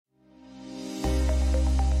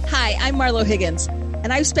Hi, I'm Marlo Higgins,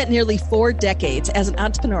 and I've spent nearly 4 decades as an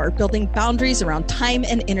entrepreneur building boundaries around time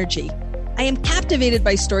and energy. I am captivated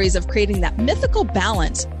by stories of creating that mythical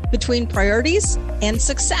balance between priorities and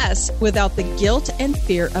success without the guilt and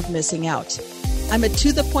fear of missing out. I'm a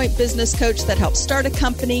to-the-point business coach that helps start a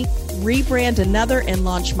company, rebrand another, and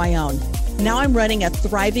launch my own. Now I'm running a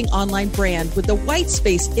thriving online brand with the white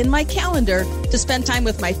space in my calendar to spend time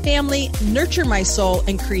with my family, nurture my soul,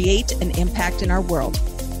 and create an impact in our world.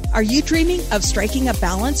 Are you dreaming of striking a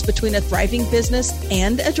balance between a thriving business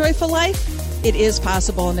and a joyful life? It is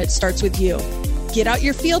possible, and it starts with you. Get out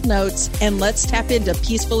your field notes and let's tap into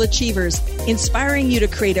Peaceful Achievers, inspiring you to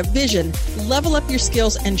create a vision, level up your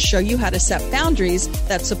skills, and show you how to set boundaries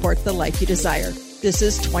that support the life you desire. This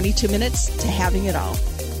is 22 Minutes to Having It All.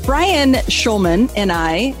 Brian Schulman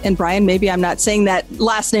and Brian, maybe I'm not saying that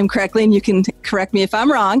last name correctly, and you can correct me if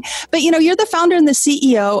I'm wrong, but you're the founder and the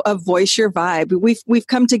CEO of Voice Your Vibe. We've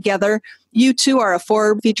come together. You two are a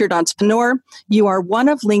Forbes featured entrepreneur. You are one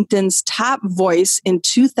of LinkedIn's top voice in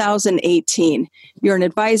 2018. You're an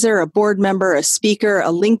advisor, a board member, a speaker, a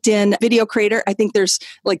LinkedIn video creator. I think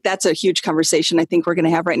that's a huge conversation I think we're going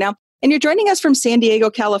to have right now. And you're joining us from San Diego,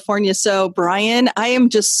 California. So, Brian, I am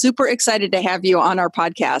just super excited to have you on our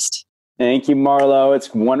podcast. Thank you, Marlo.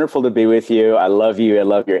 It's wonderful to be with you. I love you. I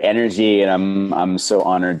love your energy, and I'm so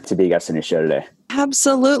honored to be a guest on your show today.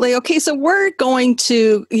 Absolutely. Okay, so we're going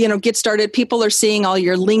to, get started. People are seeing all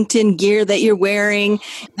your LinkedIn gear that you're wearing.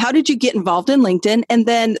 How did you get involved in LinkedIn? And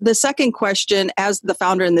then the second question, as the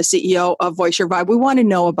founder and the CEO of Voice Your Vibe, we want to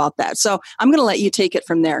know about that. So I'm going to let you take it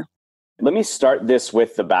from there. Let me start this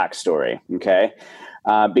with the backstory, okay?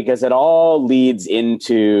 Because it all leads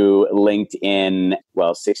into LinkedIn,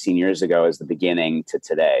 16 years ago is the beginning to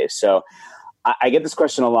today. So I get this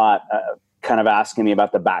question a lot, kind of asking me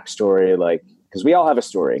about the backstory, because we all have a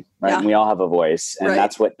story, right? Yeah. And we all have a voice, and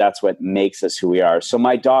right. that's what makes us who we are. So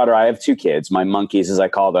my daughter, I have 2 kids, my monkeys, as I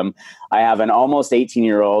call them. I have an almost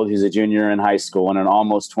 18-year-old who's a junior in high school and an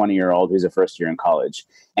almost 20-year-old who's a first year in college.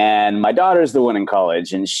 And my daughter's the one in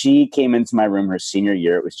college, and she came into my room her senior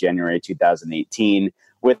year. It was January 2018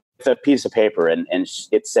 with a piece of paper, and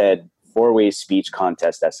it said 4-way speech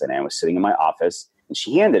contest essay. I was sitting in my office, and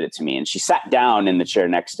she handed it to me, and she sat down in the chair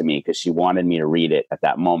next to me because she wanted me to read it at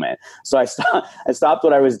that moment. So I stopped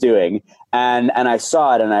what I was doing, and I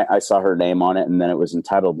saw it, and I saw her name on it, and then it was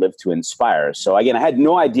entitled Live to Inspire. So again, I had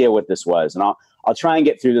no idea what this was, and I'll try and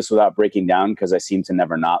get through this without breaking down because I seem to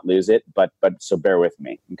never not lose it, but so bear with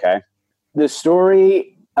me, okay? The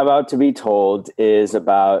story about to be told is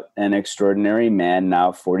about an extraordinary man,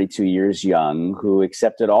 now 42 years young, who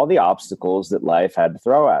accepted all the obstacles that life had to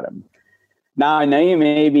throw at him. Now, I know you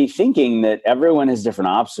may be thinking that everyone has different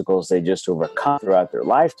obstacles they just overcome throughout their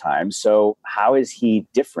lifetime. So how is he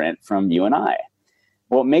different from you and I?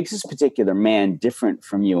 What makes this particular man different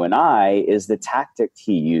from you and I is the tactic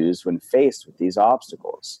he used when faced with these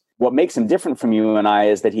obstacles. What makes him different from you and I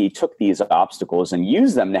is that he took these obstacles and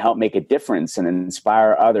used them to help make a difference and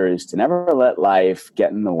inspire others to never let life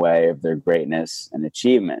get in the way of their greatness and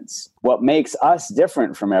achievements. What makes us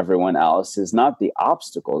different from everyone else is not the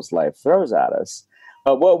obstacles life throws at us,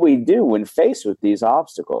 but what we do when faced with these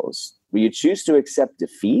obstacles. Will you choose to accept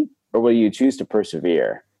defeat, or will you choose to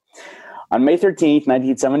persevere? On May 13th,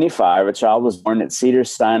 1975, a child was born at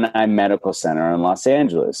Cedars-Sinai Medical Center in Los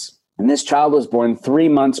Angeles. And this child was born 3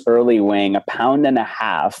 months early, weighing 1.5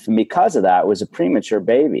 pounds, and because of that, was a premature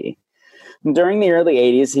baby. And during the early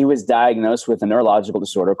 80s, he was diagnosed with a neurological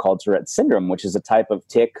disorder called Tourette's syndrome, which is a type of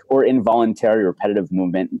tic or involuntary repetitive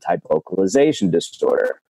movement and type vocalization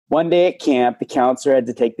disorder. One day at camp, the counselor had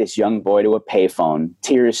to take this young boy to a payphone,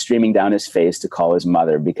 tears streaming down his face, to call his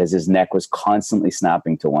mother because his neck was constantly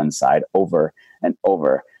snapping to one side over and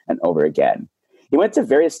over and over again. He went to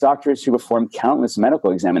various doctors who performed countless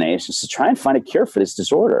medical examinations to try and find a cure for this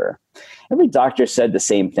disorder. Every doctor said the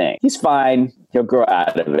same thing. He's fine. He'll grow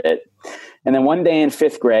out of it. And then one day in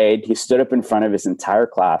 5th grade, he stood up in front of his entire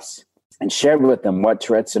class and shared with them what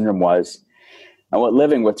Tourette's syndrome was and what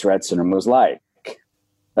living with Tourette's syndrome was like.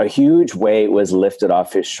 A huge weight was lifted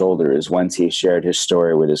off his shoulders once he shared his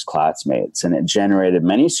story with his classmates, and it generated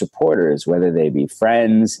many supporters, whether they be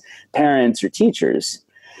friends, parents, or teachers.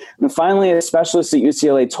 And finally, a specialist at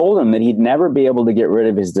UCLA told him that he'd never be able to get rid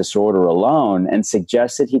of his disorder alone and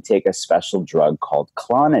suggested he take a special drug called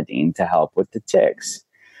Clonidine to help with the tics.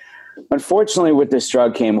 Unfortunately, with this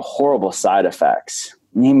drug came horrible side effects.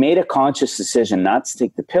 And he made a conscious decision not to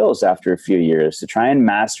take the pills after a few years to try and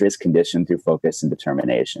master his condition through focus and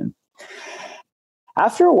determination.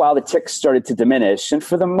 After a while, the tics started to diminish, and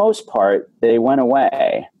for the most part, they went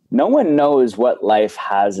away. No one knows what life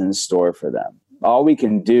has in store for them. All we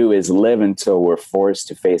can do is live until we're forced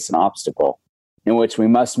to face an obstacle in which we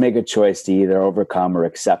must make a choice to either overcome or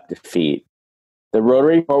accept defeat. The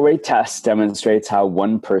Rotary 4-Way test demonstrates how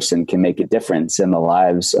one person can make a difference in the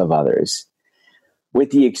lives of others. With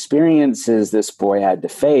the experiences this boy had to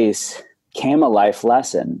face came a life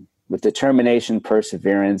lesson. With determination,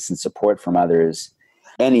 perseverance, and support from others,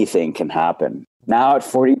 anything can happen. Now at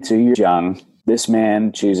 42 years young, this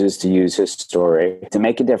man chooses to use his story to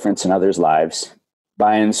make a difference in others' lives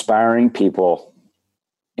by inspiring people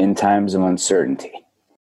in times of uncertainty.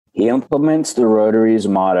 He implements the Rotary's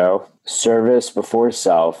motto, service before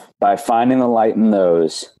self, by finding the light in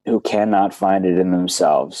those who cannot find it in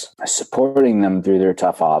themselves, supporting them through their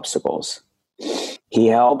tough obstacles. He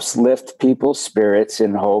helps lift people's spirits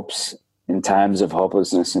and hopes in times of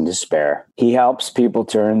hopelessness and despair. He helps people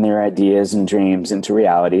turn their ideas and dreams into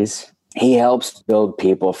realities. He helps build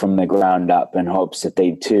people from the ground up in hopes that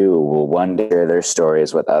they too will one day share their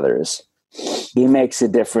stories with others. He makes a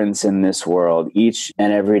difference in this world each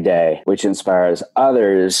and every day, which inspires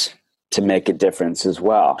others to make a difference as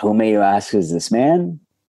well. Who, may you ask, is this man?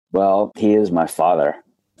 Well, he is my father.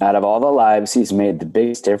 Out of all the lives he's made the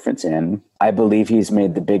biggest difference in, I believe he's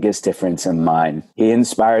made the biggest difference in mine. He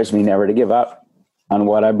inspires me never to give up on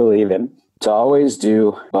what I believe in, to always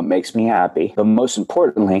do what makes me happy, but most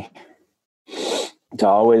importantly, to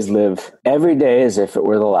always live every day as if it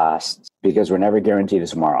were the last, because we're never guaranteed a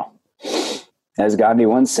tomorrow. As Gandhi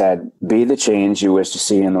once said, be the change you wish to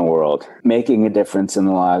see in the world. Making a difference in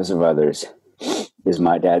the lives of others is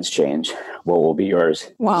my dad's change. What will be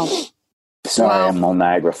yours? Wow. Sorry, I'm all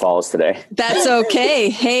Niagara Falls today. That's okay.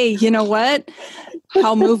 Hey, you know what?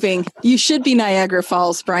 How moving. You should be Niagara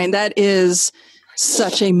Falls, Brian. That is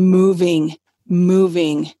such a moving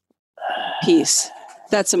piece.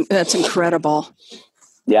 That's incredible.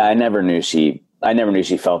 Yeah, I never knew she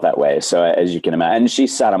felt that way. So as you can imagine, and she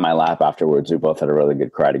sat on my lap afterwards. We both had a really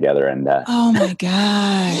good cry together. And oh my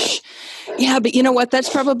gosh. Yeah, but you know what? That's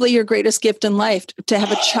probably your greatest gift in life, to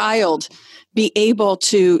have a child be able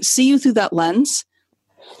to see you through that lens,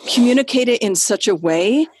 communicate it in such a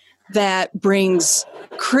way that brings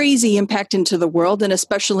crazy impact into the world, and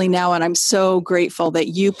especially now. And I'm so grateful that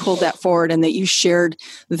you pulled that forward and that you shared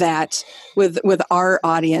that with our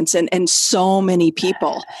audience and so many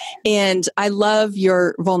people. And I love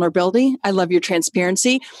your vulnerability. I love your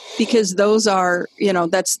transparency, because those are,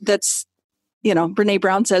 that's, Brene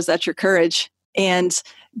Brown says that's your courage. And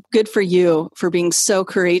good for you for being so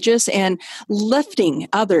courageous and lifting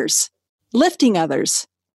others.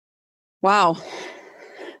 Wow.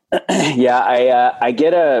 Yeah, I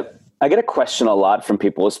get a question a lot from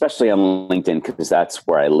people, especially on LinkedIn, because that's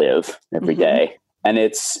where I live every day. And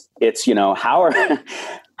it's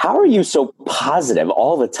how are you so positive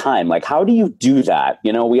all the time? Like, how do you do that?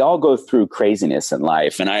 We all go through craziness in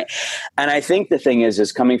life. And I think the thing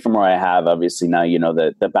is coming from where I have, obviously now,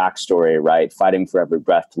 the backstory, right? Fighting for every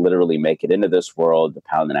breath to literally make it into this world, the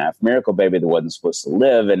 £1.5 miracle baby that wasn't supposed to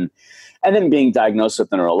live. And then being diagnosed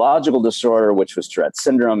with a neurological disorder, which was Tourette's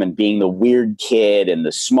syndrome, and being the weird kid and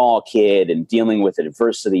the small kid and dealing with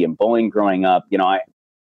adversity and bullying growing up,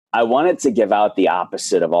 I wanted to give out the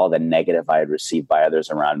opposite of all the negative I had received by others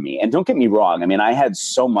around me. And don't get me wrong. I mean, I had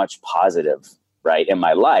so much positive, right, in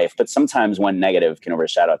my life, but sometimes one negative can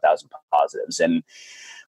overshadow 1,000 positives.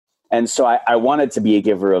 And so I wanted to be a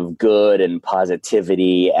giver of good and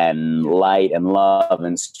positivity and light and love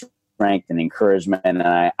and strength and encouragement. And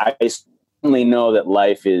I certainly know that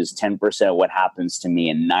life is 10% what happens to me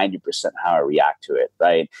and 90% how I react to it,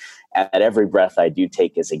 right? And that every breath I do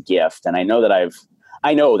take is a gift. And I know that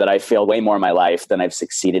I've failed way more in my life than I've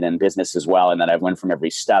succeeded in business as well. And that I've learned from every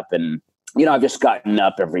step. And, I've just gotten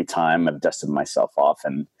up every time. I've dusted myself off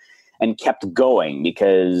and kept going,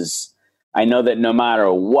 because I know that no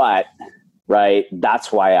matter what, right,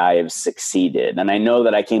 that's why I have succeeded. And I know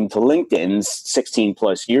that I came to LinkedIn 16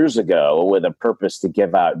 plus years ago with a purpose to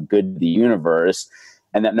give out good to the universe.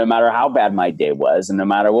 And that no matter how bad my day was and no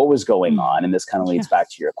matter what was going on, and this kind of leads back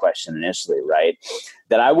to your question initially, right,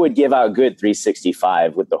 that I would give out good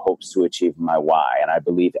 365 with the hopes to achieve my why. And I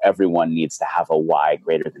believe everyone needs to have a why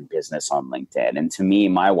greater than business on LinkedIn. And to me,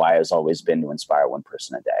 my why has always been to inspire one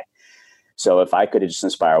person a day. So if I could just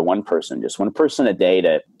inspire just one person a day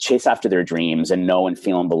to chase after their dreams and know and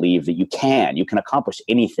feel and believe that you can accomplish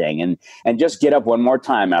anything, and just get up one more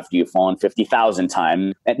time after you've fallen 50,000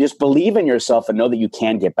 times, and just believe in yourself and know that you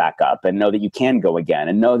can get back up and know that you can go again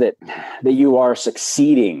and know that you are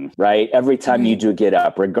succeeding, right? Every time you do get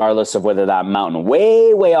up, regardless of whether that mountain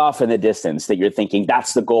way, way off in the distance that you're thinking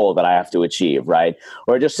that's the goal that I have to achieve, right?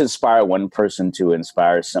 Or just inspire one person to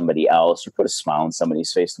inspire somebody else, or put a smile on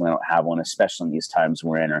somebody's face when they don't have one, a especially in these times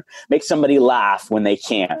we're in, or make somebody laugh when they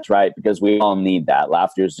can't, right? Because we all need that.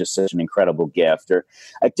 Laughter is just such an incredible gift. Or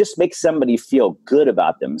like just make somebody feel good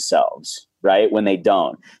about themselves, right? When they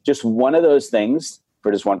don't. Just one of those things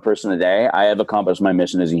for just one person a day, I have accomplished my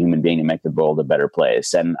mission as a human being to make the world a better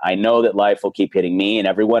place. And I know that life will keep hitting me and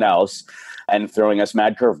everyone else and throwing us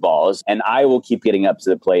mad curveballs. And I will keep getting up to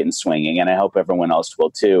the plate and swinging. And I hope everyone else will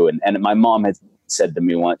too. And my mom had said to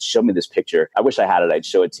me once, show me this picture. I wish I had it. I'd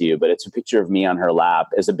show it to you. But it's a picture of me on her lap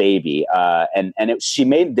as a baby. She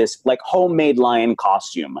made this like homemade lion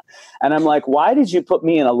costume. And I'm like, why did you put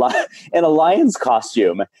me in a lion's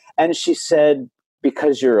costume? And she said,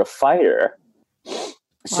 because you're a fighter.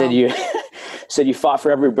 Said you fought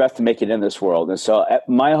for every breath to make it in this world. And so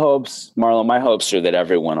my hopes, Marlo, my hopes are that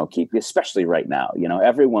everyone will keep, especially right now,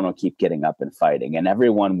 everyone will keep getting up and fighting, and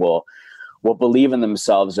everyone will believe in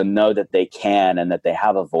themselves and know that they can, and that they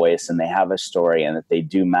have a voice and they have a story, and that they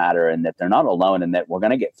do matter, and that they're not alone, and that we're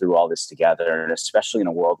going to get through all this together. And especially in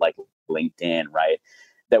a world like LinkedIn, right?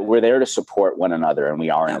 That we're there to support one another, and we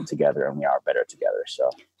are in it together, and we are better together. So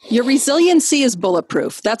your resiliency is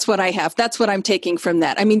bulletproof. That's what I have. That's what I'm taking from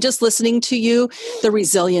that. I mean, just listening to you, the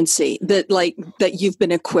resiliency that you've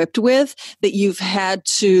been equipped with, that you've had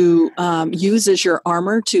to use as your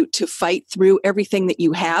armor to fight through everything that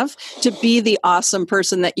you have to be the awesome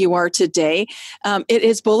person that you are today. It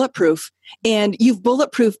is bulletproof. And you've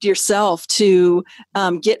bulletproofed yourself to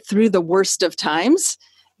get through the worst of times.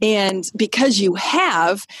 And because you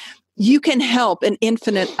can help an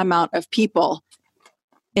infinite amount of people.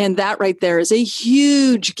 And that right there is a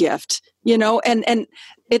huge gift, and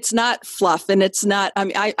it's not fluff, and it's not,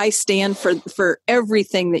 I stand for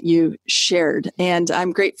everything that you shared. And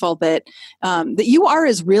I'm grateful that you are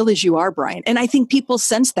as real as you are, Brian. And I think people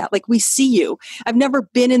sense that, like we see you. I've never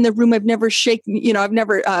been in the room. I've never shaken,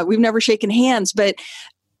 we've never shaken hands, but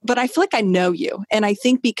I feel like I know you. And I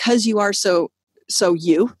think because you are so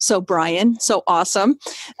Brian, so awesome.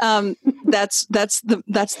 That's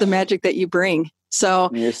the magic that you bring. So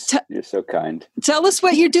you're so kind. Tell us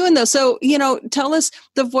what you're doing though. So, tell us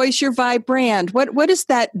the Voice Your Vibe brand. What is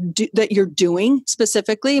that that you're doing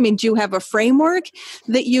specifically? I mean, do you have a framework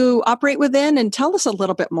that you operate within? And tell us a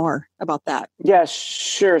little bit more about that. Yeah,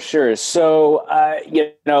 sure. So,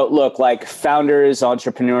 look, like founders,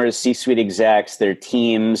 entrepreneurs, C-suite execs, their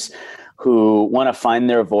teams who want to find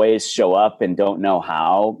their voice, show up, and don't know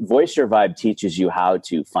how. Voice Your Vibe teaches you how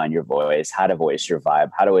to find your voice, how to voice your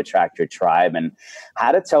vibe, how to attract your tribe, and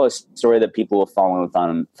how to tell a story that people will fall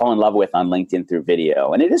in love with on LinkedIn through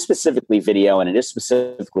video. And it is specifically video, and it is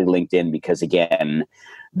specifically LinkedIn because, again,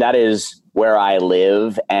 that is where I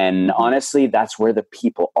live. And honestly, that's where the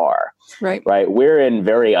people are. Right. We're in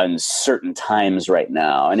very uncertain times right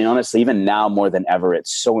now. And honestly, even now more than ever,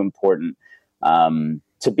 it's so important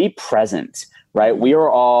to be present, right? We are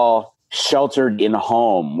all sheltered in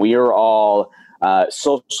home. We are all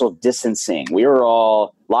social distancing. We are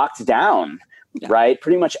all locked down, right?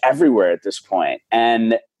 Pretty much everywhere at this point.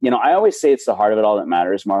 And, I always say it's the heart of it all that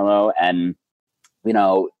matters, Marlo. And,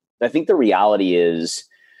 I think the reality is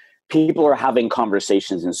people are having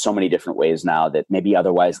conversations in so many different ways now that maybe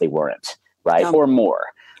otherwise they weren't, right? Or more.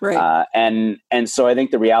 Right. And so I think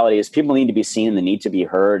the reality is people need to be seen, they need to be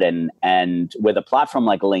heard. And with a platform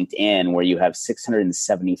like LinkedIn, where you have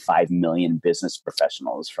 675 million business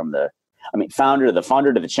professionals from the founder to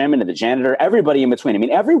the chairman to the janitor, everybody in between.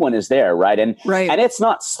 Everyone is there, right? And it's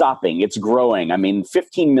not stopping, it's growing.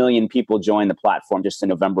 15 million people joined the platform just in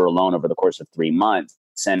November alone over the course of 3 months.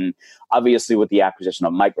 And obviously with the acquisition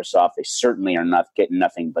of Microsoft, they certainly are not getting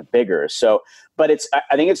nothing but bigger. So, but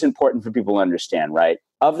I think it's important for people to understand, right?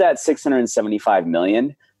 Of that 675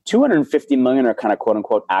 million, 250 million are kind of quote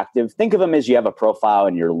unquote active. Think of them as you have a profile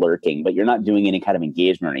and you're lurking, but you're not doing any kind of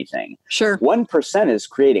engagement or anything. Sure. 1% is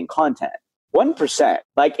creating content. 1%.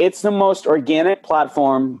 Like, it's the most organic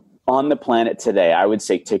platform on the planet today. I would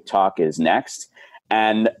say TikTok is next.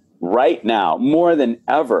 And right now, more than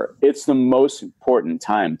ever, it's the most important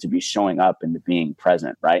time to be showing up and to being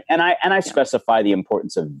present, right? And I specify the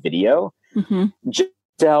importance of video just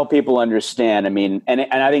to help people understand. And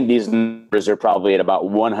I think these numbers are probably at about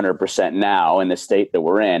 100% now in the state that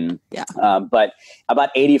we're in. Yeah. But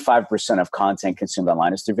about 85% of content consumed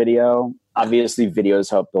online is through video. Obviously,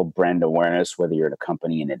 videos help build brand awareness, whether you're at a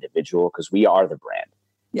company, an individual, because we are the brand.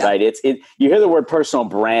 Yeah. Right. You hear the word personal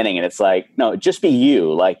branding and it's like, no, just be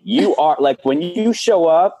you. Like, you are, like, when you show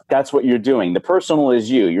up, that's what you're doing. The personal is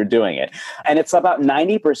you're doing it. And it's about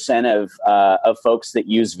 90% of folks that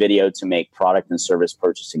use video to make product and service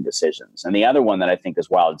purchasing decisions. And the other one that I think is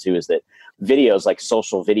wild too is that videos, like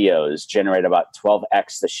social videos, generate about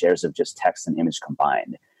 12x the shares of just text and image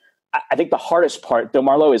combined. I think the hardest part, though,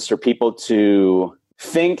 Marlo, is for people to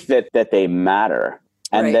think that they matter.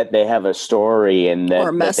 And that they have a story and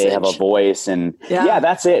that they have a voice and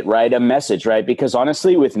that's it, right? A message, right? Because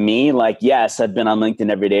honestly, with me, like, yes, I've been on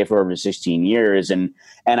LinkedIn every day for over 16 years and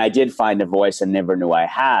I did find a voice I never knew I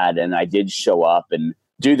had. And I did show up and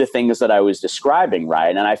do the things that I was describing, right?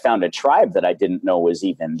 And I found a tribe that I didn't know was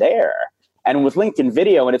even there. And with LinkedIn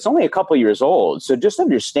Video, and it's only a couple years old, so just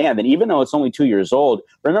understand that even though it's only 2 years old,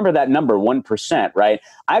 remember that number, 1%, right?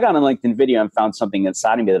 I got on LinkedIn Video and found something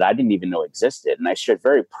inside of me that I didn't even know existed. And I shared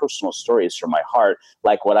very personal stories from my heart,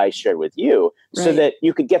 like what I shared with you, so that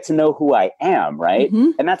you could get to know who I am, right?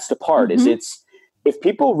 And that's the part, is if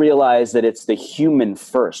people realize that it's the human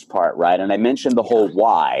first part, right? And I mentioned the whole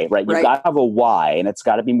why, right? You've got to have a why, and it's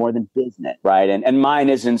got to be more than business, right? And mine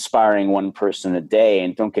is inspiring one person a day.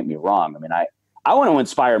 And don't get me wrong. I mean, I want to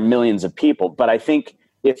inspire millions of people, but I think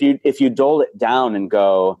if you dole it down and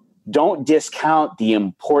go, don't discount the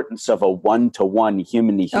importance of a one-to-one,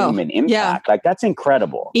 human-to-human impact. Like, that's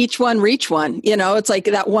incredible. Each one reach one. It's like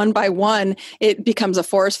that one by one, it becomes a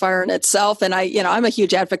forest fire in itself. And I'm a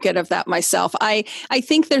huge advocate of that myself. I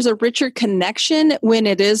think there's a richer connection when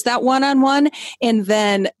it is that one-on-one. And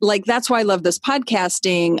then, like, that's why I love this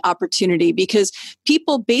podcasting opportunity, because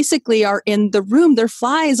people basically are in the room. They're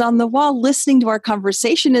flies on the wall listening to our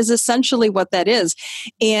conversation is essentially what that is.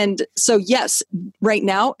 And so, yes, right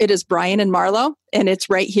now it is Brian and Marlo, and it's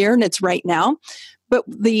right here and it's right now. But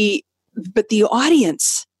the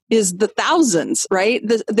audience is the thousands, right?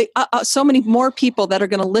 So many more people that are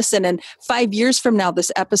going to listen, and 5 years from now,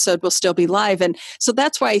 this episode will still be live. And so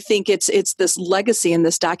that's why I think it's this legacy and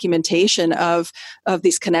this documentation of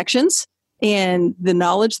these connections and the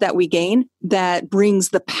knowledge that we gain that brings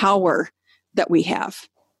the power that we have.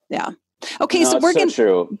 Yeah. Okay, so we're going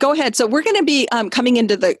to go ahead. So we're going to be coming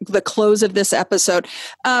into the close of this episode.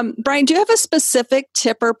 Brian, do you have a specific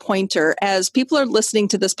tip or pointer as people are listening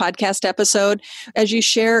to this podcast episode, as you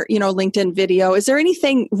share, LinkedIn Video? Is there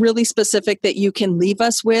anything really specific that you can leave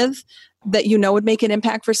us with that would make an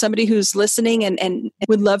impact for somebody who's listening and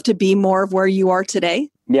would love to be more of where you are today?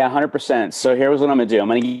 Yeah, 100%. So here's what I'm going to do. I'm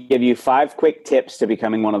going to give you 5 quick tips to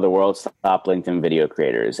becoming one of the world's top LinkedIn video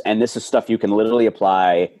creators. And this is stuff you can literally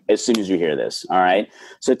apply as soon as you hear this. All right.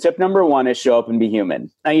 So tip number 1 is show up and be human.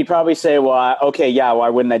 Now you'd probably say, well, okay, yeah, why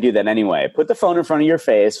wouldn't I do that anyway? Put the phone in front of your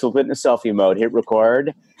face, flip it into selfie mode, hit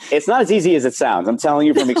record. It's not as easy as it sounds. I'm telling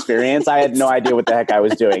you from experience. I had no idea what the heck I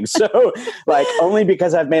was doing. So like, only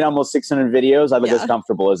because I've made almost 600 videos, I look as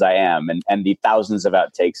comfortable as I am, and the thousands of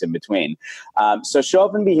outtakes in between. So show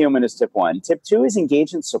up and be human is tip 1. Tip 2 is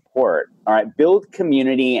engage in support. All right. Build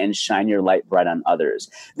community and shine your light bright on others.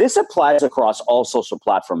 This applies across all social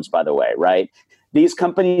platforms, by the way, right? These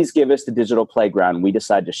companies give us the digital playground. We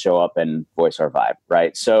decide to show up and voice our vibe,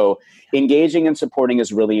 right? So engaging and supporting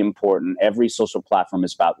is really important. Every social platform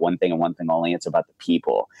is about one thing and one thing only. It's about the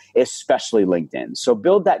people, especially LinkedIn. So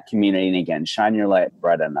build that community, and again, shine your light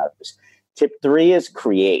bright on others. Tip 3 is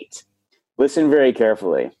create. Listen very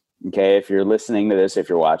carefully. Okay, if you're listening to this, if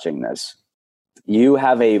you're watching this, you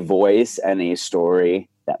have a voice and a story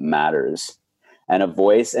that matters, and a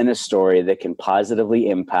voice and a story that can positively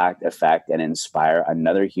impact, affect, and inspire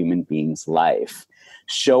another human being's life.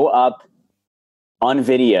 Show up on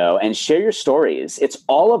video and share your stories. It's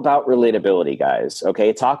all about relatability, guys.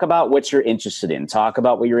 Okay, talk about what you're interested in. Talk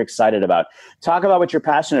about what you're excited about. Talk about what you're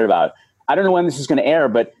passionate about. I don't know when this is going to air,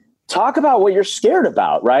 but talk about what you're scared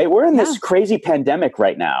about, right? We're in this crazy pandemic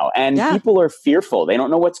right now, and people are fearful. They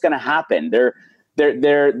don't know what's going to happen.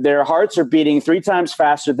 Their hearts are beating 3 times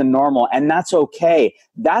faster than normal, and that's okay.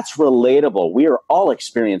 That's relatable. We are all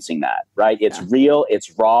experiencing that, right? It's real.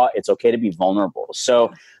 It's raw. It's okay to be vulnerable.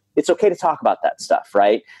 So it's okay to talk about that stuff,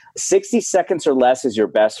 right? 60 seconds or less is your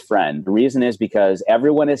best friend. The reason is because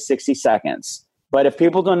everyone is 60 seconds. But if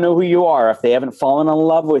people don't know who you are, if they haven't fallen in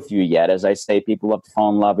love with you yet, as I say, people have to fall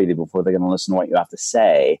in love with you before they're going to listen to what you have to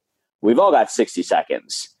say. We've all got 60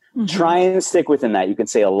 seconds. Mm-hmm. Try and stick within that. You can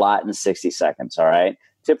say a lot in 60 seconds, all right?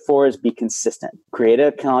 Tip 4 is be consistent. Create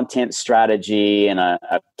a content strategy and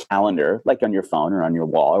a calendar, like on your phone or on your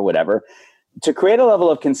wall or whatever, to create a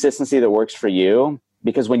level of consistency that works for you.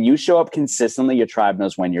 Because when you show up consistently, your tribe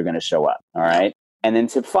knows when you're going to show up, all right? And then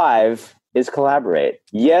tip 5 is collaborate.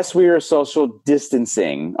 Yes, we are social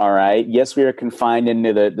distancing, all right? Yes, we are confined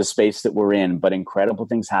into the space that we're in, but incredible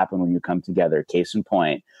things happen when you come together. Case in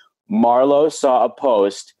point, Marlo saw a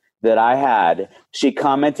post that I had. She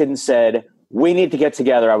commented and said, we need to get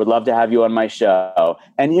together. I would love to have you on my show.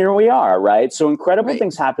 And here we are, right? So incredible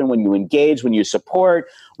things happen when you engage, when you support,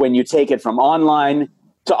 when you take it from online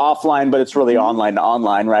to offline, but it's really online to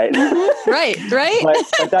online, right? Right.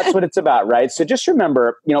 But that's what it's about, right? So just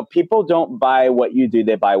remember, people don't buy what you do,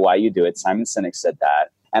 they buy why you do it. Simon Sinek said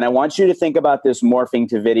that. And I want you to think about this morphing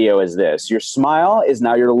to video as this. Your smile is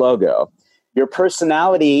now your logo. Your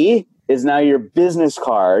personality is now your business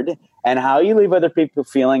card. And how you leave other people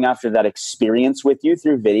feeling after that experience with you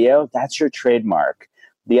through video, that's your trademark.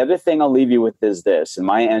 The other thing I'll leave you with is this, and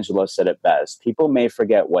Maya Angelou said it best: people may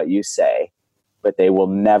forget what you say, but they will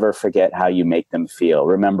never forget how you make them feel.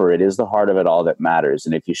 Remember, it is the heart of it all that matters.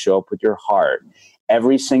 And if you show up with your heart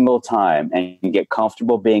every single time and get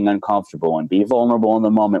comfortable being uncomfortable and be vulnerable in the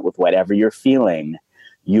moment with whatever you're feeling,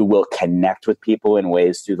 you will connect with people in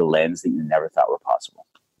ways through the lens that you never thought were possible.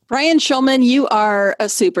 Brian Schulman, you are a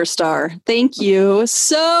superstar. Thank you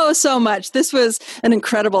so much. This was an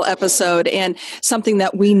incredible episode and something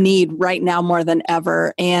that we need right now more than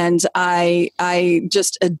ever. And I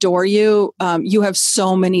just adore you. You have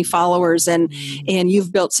so many followers and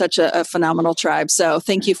you've built such a phenomenal tribe. So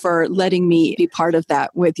thank you for letting me be part of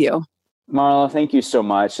that with you. Marla, thank you so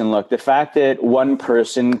much. And look, the fact that one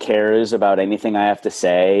person cares about anything I have to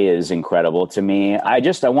say is incredible to me. I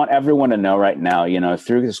want everyone to know right now,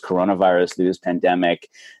 through this coronavirus, through this pandemic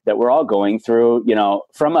that we're all going through,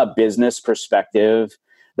 from a business perspective,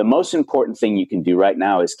 the most important thing you can do right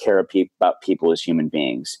now is care about people as human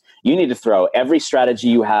beings. You need to throw every strategy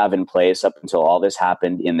you have in place up until all this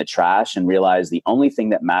happened in the trash and realize the only thing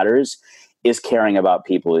that matters is caring about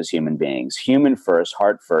people as human beings. Human first,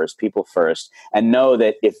 heart first, people first, and know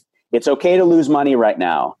that if it's okay to lose money right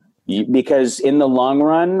now, because in the long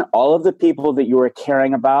run, all of the people that you are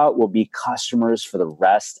caring about will be customers for the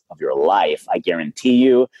rest of your life. I guarantee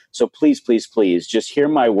you. So please, please, please just hear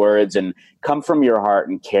my words and come from your heart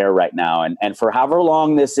and care right now. And for however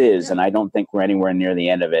long this is, and I don't think we're anywhere near the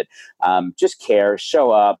end of it, just care, show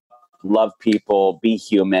up, love people, be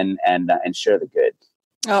human, and share the good.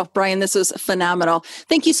 Oh, Brian, this was phenomenal.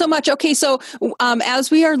 Thank you so much. Okay, so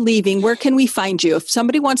as we are leaving, where can we find you? If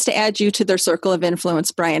somebody wants to add you to their circle of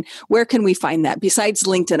influence, Brian, where can we find that? Besides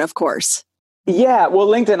LinkedIn, of course. Yeah, well,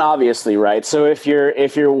 LinkedIn, obviously, right? So if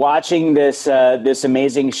you're watching this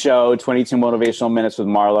amazing show, 22 Motivational Minutes with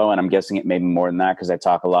Marlo, and I'm guessing it may be more than that because I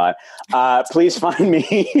talk a lot, please find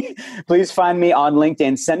me. Please find me on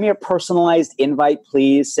LinkedIn. Send me a personalized invite,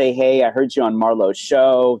 please. Say, hey, I heard you on Marlo's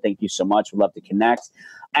show. Thank you so much. We'd love to connect.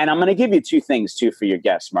 And I'm going to give you two things, too, for your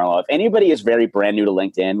guests, Marlo. If anybody is very brand new to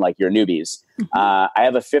LinkedIn, like you're newbies, I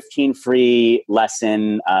have a 15 free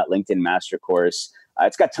lesson LinkedIn master course.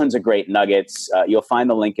 It's got tons of great nuggets. You'll find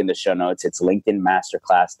the link in the show notes. It's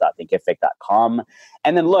linkedinmasterclass.thinkific.com.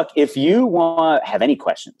 And then look, if you have any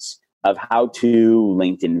questions of how to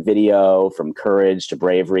LinkedIn video, from courage to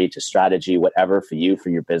bravery to strategy, whatever for you, for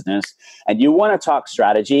your business, and you want to talk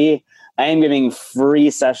strategy, I am giving free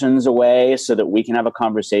sessions away so that we can have a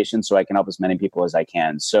conversation so I can help as many people as I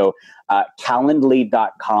can. So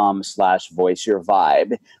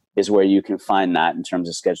calendly.com/voiceyourvibe is where you can find that in terms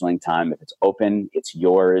of scheduling time. If it's open, it's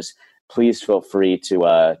yours. Please feel free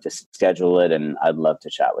to schedule it, and I'd love to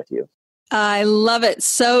chat with you. I love it.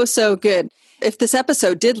 So good. If this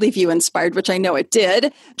episode did leave you inspired, which I know it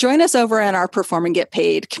did, join us over on our Perform and Get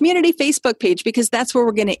Paid community Facebook page, because that's where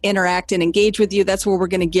we're going to interact and engage with you. That's where we're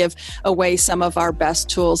going to give away some of our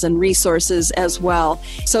best tools and resources as well.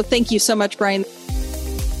 So thank you so much, Brian.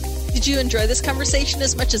 Did you enjoy this conversation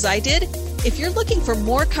as much as I did? If you're looking for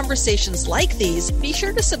more conversations like these, be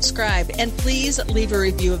sure to subscribe and please leave a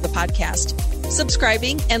review of the podcast.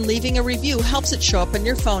 Subscribing and leaving a review helps it show up on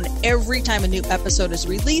your phone every time a new episode is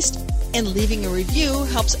released, and leaving a review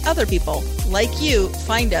helps other people like you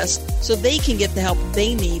find us so they can get the help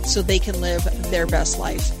they need so they can live their best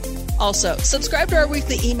life. Also, subscribe to our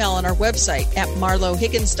weekly email on our website at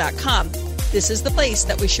marlohiggins.com. This is the place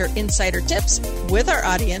that we share insider tips with our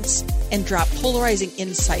audience and drop polarizing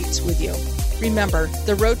insights with you. Remember,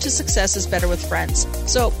 the road to success is better with friends.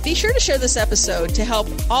 So be sure to share this episode to help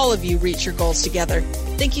all of you reach your goals together.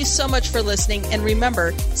 Thank you so much for listening. And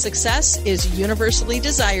remember, success is universally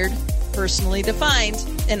desired, personally defined,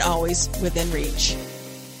 and always within reach.